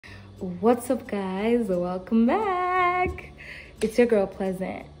What's up, guys? Welcome back. It's your girl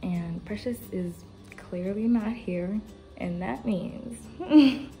Pleasant, and Precious is clearly not here, and that means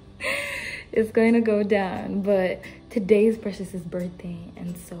it's going to go down. But today's Precious's birthday,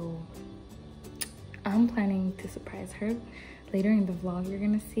 and so I'm planning to surprise her. Later in the vlog you're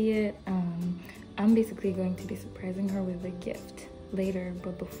gonna see it. I'm basically going to be surprising her with a gift later,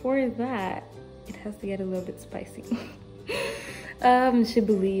 but before that it has to get a little bit spicy. She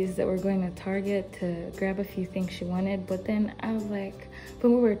believes that we're going to Target to grab a few things she wanted, but then I was like,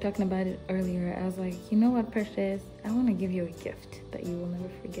 when we were talking about it earlier, I was like, you know what, Precious, I want to give you a gift that you will never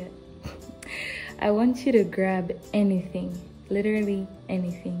forget. I want you to grab anything, literally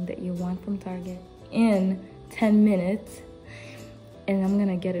anything that you want from Target in 10 minutes, and I'm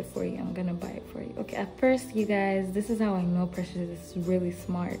gonna get it for you. I'm gonna buy it for you. Okay, at first, you guys, this is how I know Precious is really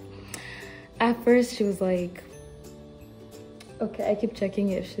smart. At first she was like, okay, I keep checking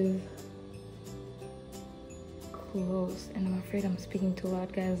if she's close, and I'm afraid I'm speaking too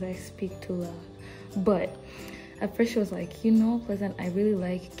loud, guys. I speak too loud. But at first she was like, you know, Pleasant, I really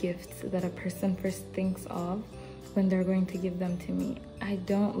like gifts that a person first thinks of when they're going to give them to me. I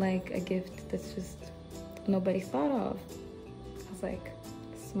don't like a gift that's just nobody thought of. I was like,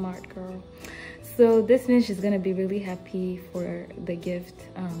 smart girl. So this means she's gonna be really happy for the gift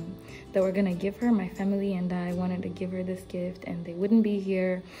that we're gonna give her. My family and I wanted to give her this gift, and they wouldn't be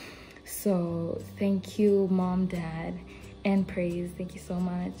here. So thank you, Mom, Dad, and Praise. Thank you so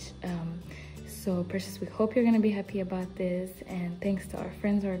much. So Precious, we hope you're gonna be happy about this, and thanks to our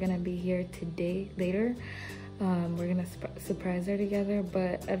friends who are gonna be here today, later. We're gonna surprise her together,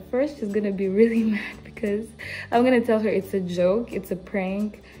 but at first she's gonna be really mad because I'm gonna tell her it's a joke, it's a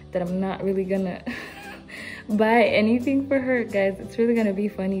prank, that I'm not really gonna buy anything for her. Guys, it's really gonna be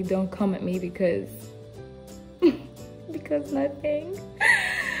funny. Don't come at me because nothing.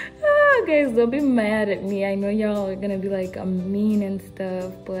 Oh, guys, don't be mad at me. I know y'all are gonna be like, I'm mean and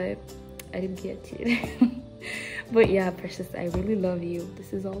stuff, but I didn't get you. But yeah, Precious, I really love you.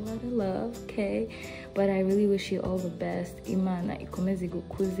 This is all out of love, okay? But I really wish you all the best. Imana ikomeze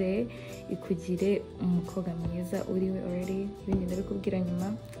igukuze, ikugire umukobwa mwiza uriwe already. Ibindi ndabikubwira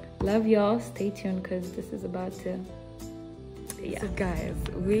nyuma. Love y'all. Stay tuned because this is about to, yeah. So guys,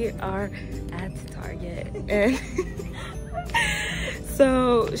 we are at Target, and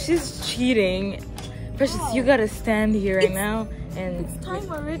so she's cheating. Precious, you gotta stand here right now. And it's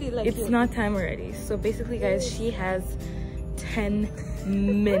time already, like it's not time already. So basically, guys, she has 10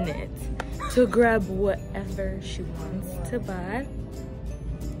 minutes to grab whatever she wants to buy,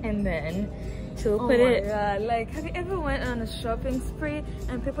 and then she'll put it. God. Like, have you ever went on a shopping spree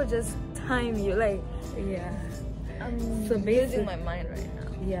and people just time you? Like, yeah. I'm so losing my mind right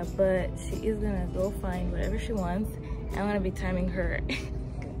now. Yeah, but she is gonna go find whatever she wants. I'm gonna be timing her.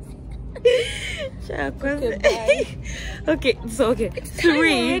 Okay, bye. Okay, so okay, it's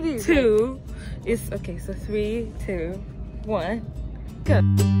 3, 2 is okay. So 3, 2, 1, go.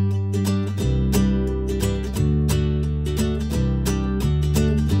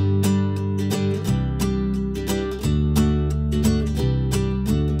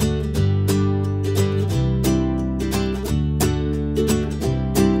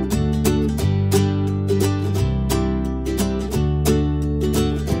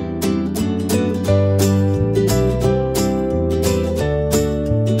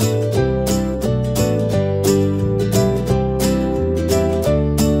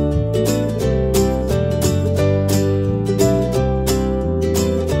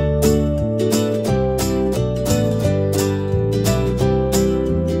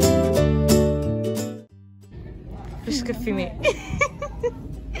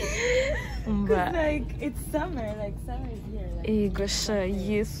 Like, it's summer, like summer is here. Like,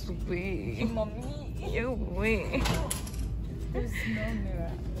 Yes, we. Mommy, Yeah, we. there's no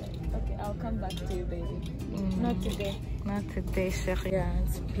mirror. Like, okay, I'll come back to you, baby. Not today. Not today, Sheikh. Yeah,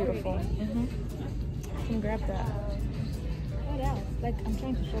 it's beautiful. You can grab that. What else? Like, I'm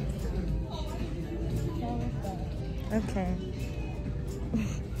trying to show you. Okay.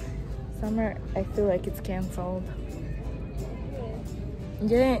 Summer, I feel like it's cancelled.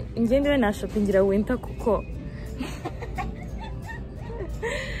 Njye na shoppingira winter kuko.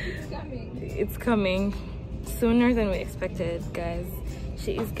 It's coming sooner than we expected, guys.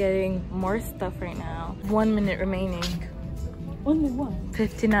 She is getting more stuff right now. 1 minute remaining. Only one?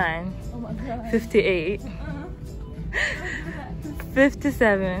 59. Oh my God. 58.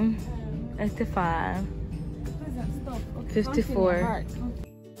 57. 55. 54.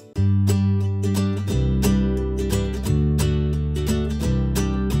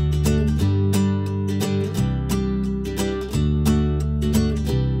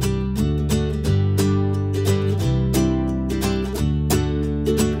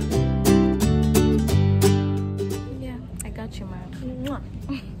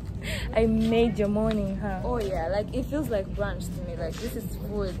 your morning, huh? Oh yeah, like it feels like brunch to me. Like this is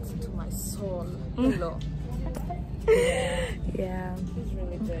food to my soul. Hello. Yeah. It's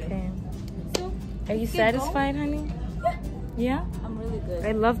really good. Okay. So, Are you satisfied, honey? Yeah? I'm really good.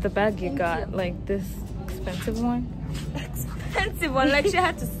 I love the bag you Thank got. you. Like this expensive one. Expensive one. Like she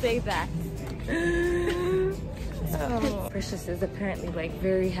had to say that. Oh. Precious is apparently like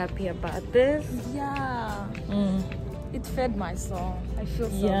very happy about this. Yeah. Mm. It fed my soul. I feel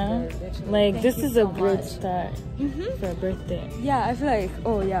so Yeah. good. Literally. Like Thank this you is so a great much. start for a birthday. Yeah, I feel like,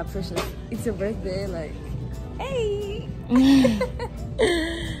 oh yeah, Precious. It's your birthday. Like, hey.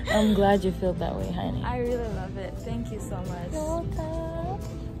 I'm glad you feel that way, honey. I really love it. Thank you so much.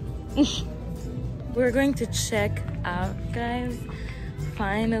 We're going to check out, guys.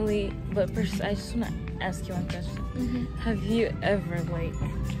 Finally, but first, I just want to ask you one question. Have you ever, like,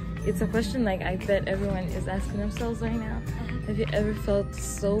 it's a question like I bet everyone is asking themselves right now. Have you ever felt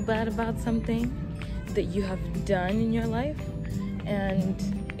so bad about something that you have done in your life, and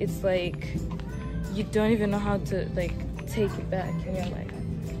it's like you don't even know how to like take it back in your life?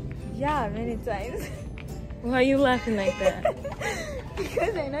 Yeah, many times. Why are you laughing like that?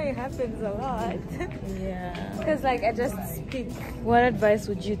 Because I know it happens a lot. Yeah. Because like I just speak. What advice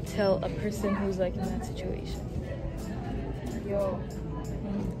would you tell a person who's like in that situation? Yo,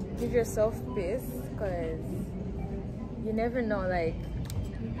 give yourself peace, because you never know, like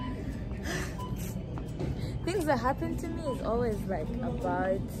things that happen to me is always like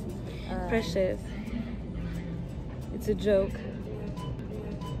about Precious. It's a joke.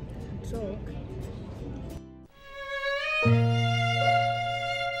 joke.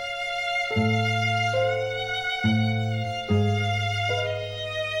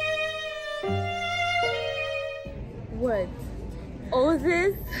 What? All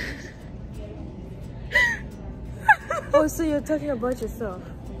this? Oh, so you're talking about yourself?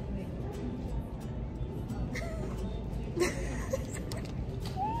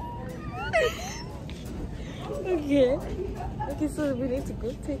 Okay. Okay, so we need to go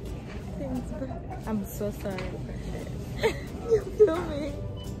take things back. I'm so sorry. You're filming.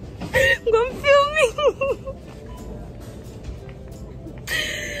 Go film me.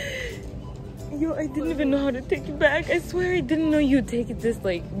 Yo, I didn't even know how to take it back. I swear I didn't know you'd take it this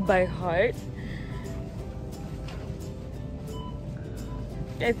like by heart.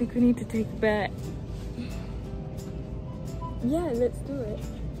 I think we need to take it back. Yeah, let's do it.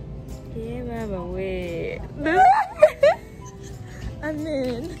 Yeah, Baba, wait. I'm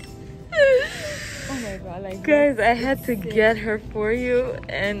in. Oh my god, like Guys, I had to get her for you,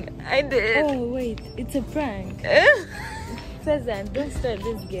 and I did. oh wait, it's a prank. Pheasant, don't start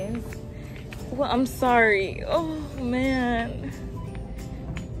this game. Well, I'm sorry. Oh man.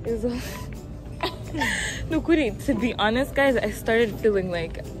 It's no, Kuri, to be honest, guys, I started feeling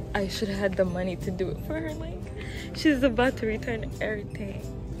like I should have had the money to do it for her. Like, she's about to return everything.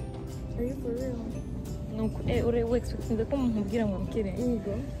 Are you for real? No, I'm kidding. Here you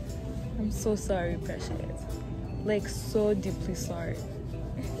go. I'm so sorry, Precious. Like, so deeply sorry.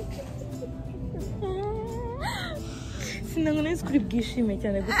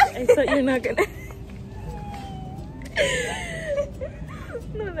 I thought you're not gonna.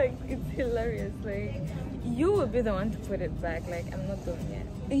 No, like it's hilarious. Like you will be the one to put it back. Like I'm not doing it.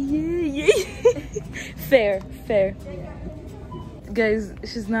 Yeah. Fair. Yeah. Guys,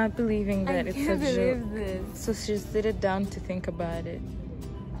 she's not believing that I it's a can't joke. believe this. So she sit it down to think about it.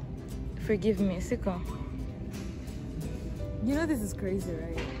 Forgive me, Siko. You know this is crazy,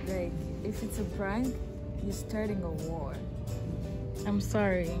 right? Like if it's a prank, you're starting a war. I'm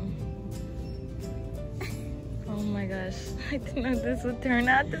sorry. Oh my gosh, I didn't know this would turn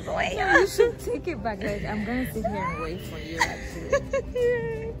out this way. No, you should take it back. Like I'm gonna sit here and wait for you.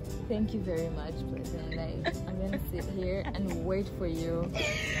 Actually, thank you very much, President. Like I'm gonna sit here and wait for you.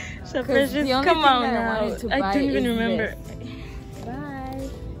 So 'Cause Precious, the only come thing on that I now. wanted to I buy don't even is remember. this. Bye.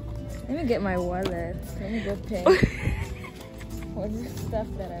 Let me get my wallet. Let me go pay for the stuff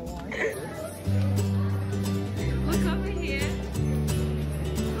that I want. Look over here.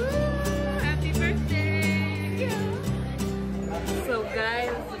 Woo, happy birthday. So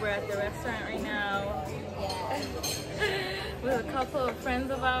guys, we're at the restaurant right now with a couple of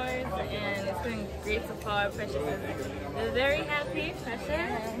friends of ours, and it's been great so far. Precious is very happy.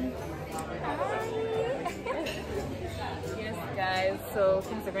 Precious. Yes guys, so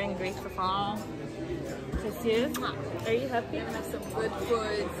things are going great so far. Precious, are you happy? I have some good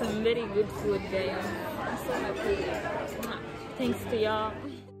food. Some very good food, guys. I'm so happy. Thanks to y'all.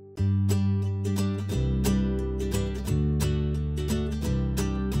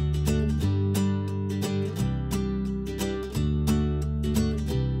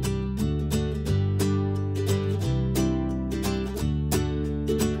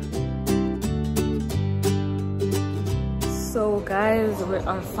 guys, we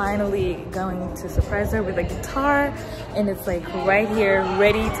are finally going to surprise her with a guitar, and it's like right here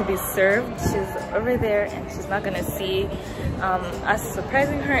ready to be served. She's over there and she's not gonna see us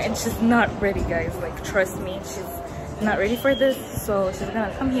surprising her, and she's not ready, guys. Like, trust me, she's not ready for this. So she's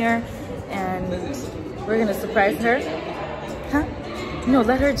gonna come here and we're gonna surprise her. Huh? No,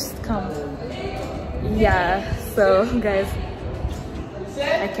 let her just come. Yeah, so guys,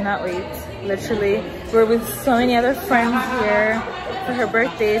 I cannot wait. Literally, we're with so many other friends here for her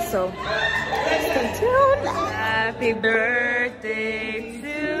birthday, so stay tuned. Happy birthday to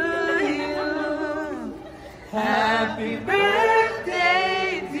you. Happy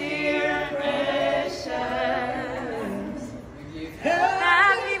birthday, dear Precious.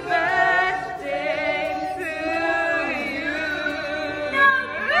 Happy birthday to you.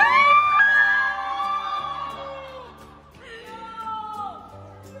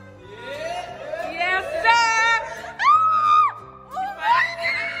 Yes, sir.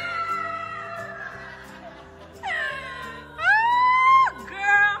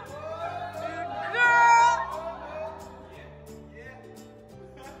 Girl.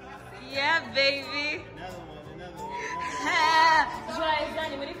 Yeah, baby.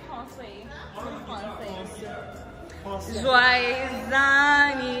 Joyeux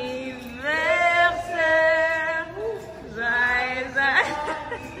anniversaire.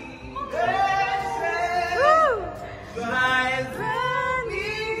 Joyeux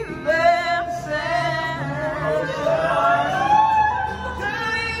anniversaire. Joyeux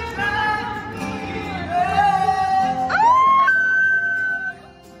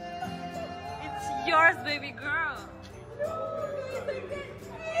It's yours, baby girl.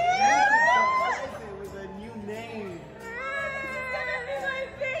 With a new name.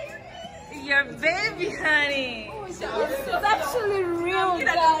 Your baby, honey. It's actually real,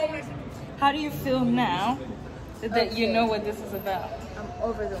 guys. How do you feel now that you know what this is about? I'm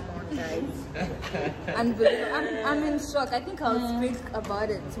over the moon, guys. I'm in shock. I think I'll speak about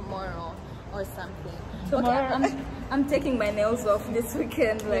it tomorrow or something. Tomorrow? Okay, I'm taking my nails off this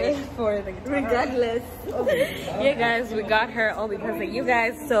weekend, like, For the regardless. Yeah, guys, we got her all because of you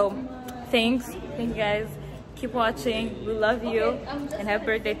guys. So thank you guys. Keep watching. We love you, and happy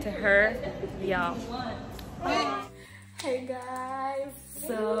birthday to her. Yeah. Hey guys.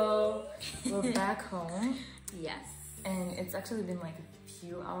 So we're back home. Yes. And it's actually been like a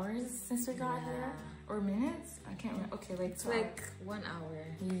few hours since we got here, or minutes. I can't remember. Okay, like It's like 1 hour.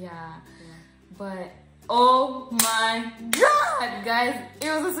 yeah. But oh my god, guys,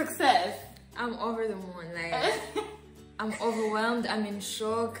 it was a success. I'm over the moon. Like, I'm overwhelmed. I'm in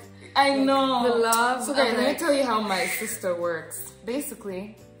shock. I know. The love. So guys, I'm let me like- tell you how my sister works.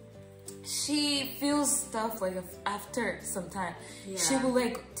 Basically, she feels stuff like after some time. Yeah. She will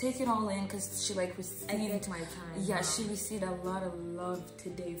like take it all in because she like received. I take my time. Yeah, now. she received a lot of love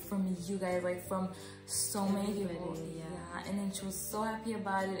today from you guys, like from so many people. Everybody, Yeah, and then she was so happy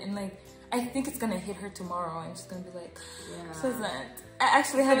about it, and like I think it's gonna hit her tomorrow, and she's gonna be like, so sad. I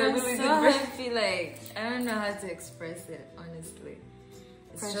actually had a I'm really so good birthday. happy. Like, I don't know how to express it, honestly.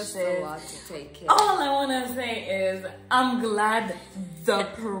 It's just a Precious. lot to take care. All I wanna say is I'm glad the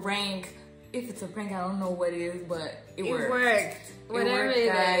prank. If it's a prank, I don't know what it is, but it worked. Whatever it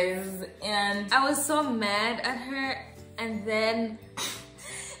it worked, is. guys. And I was so mad at her, and then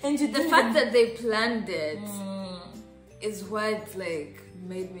and you the fact that they planned it Mm. is what like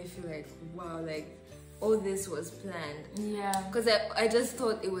made me feel like, wow, like all this was planned. Yeah. Because I just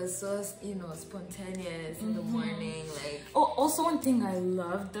thought it was so, you know, spontaneous in the morning, like. Oh, also one thing I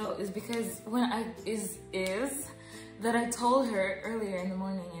love though is because when I that I told her earlier in the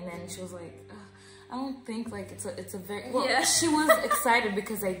morning, and then she was like, I don't think like it's a very well. Yeah. She was excited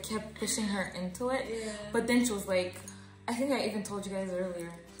because I kept pushing her into it, Yeah. but then she was like, I think I even told you guys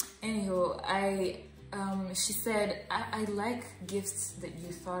earlier. Anywho, she said, I like gifts that you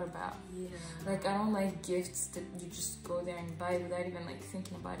thought about. Yeah. Like, I don't like gifts that you just go there and buy without even like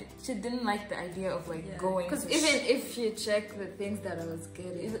thinking about it. She didn't like the idea of like going. Because to even if you check the things that I was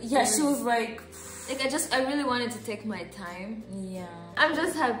getting, yeah, she was like, I really wanted to take my time. yeah. I'm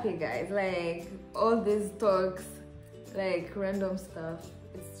just happy, guys. Like, all these talks, like random stuff,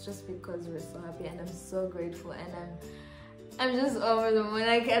 it's just because we're so happy, and I'm so grateful, and I'm just over the moon.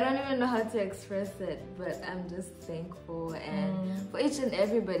 Like, I don't even know how to express it, but I'm just thankful, and for each and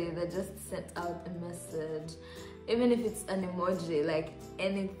everybody that just sent out a message, even if it's an emoji, like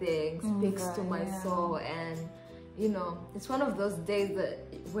anything speaks to my soul. And you know, it's one of those days that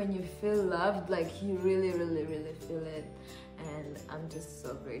when you feel loved, like you really, really, really feel it. And I'm just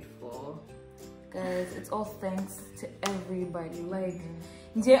so grateful. Guys, it's all thanks to everybody. Like,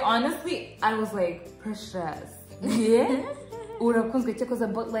 yeah, honestly, I was like, Precious. Yeah? urakunzwe cyakoze,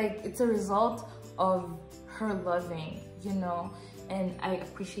 but like it's a result of her loving, you know, and I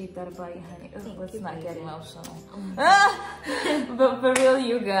appreciate that about you, honey. Ugh, let's not get emotional. But for real,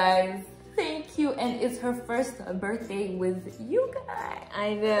 you guys, thank you. And it's her first birthday with you guys.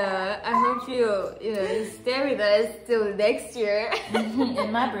 I know. I hope you stay with us till next year.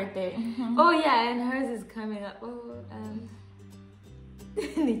 And my birthday. Oh yeah, and hers is coming up. Oh,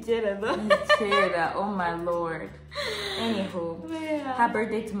 Nichera, oh my lord. Anywho, yeah. happy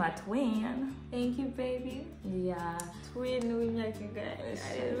birthday to my twin. Thank you, baby. Yeah. Twin, we make a guy.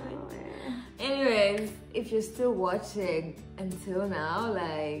 Anyways, if you're still watching until now,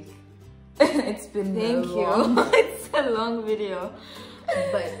 like, it's been thank long. you. It's a long video,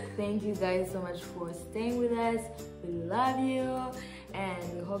 but thank you guys so much for staying with us. We love you, and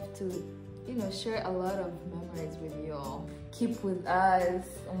we hope to, share a lot of memories with you all. Keep with us.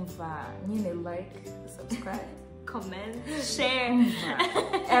 Like, subscribe, comment, share,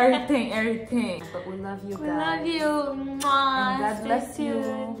 everything. But we love you guys. We love you. Mwah. And God bless Stay tuned.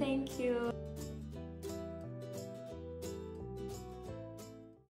 you. Thank you.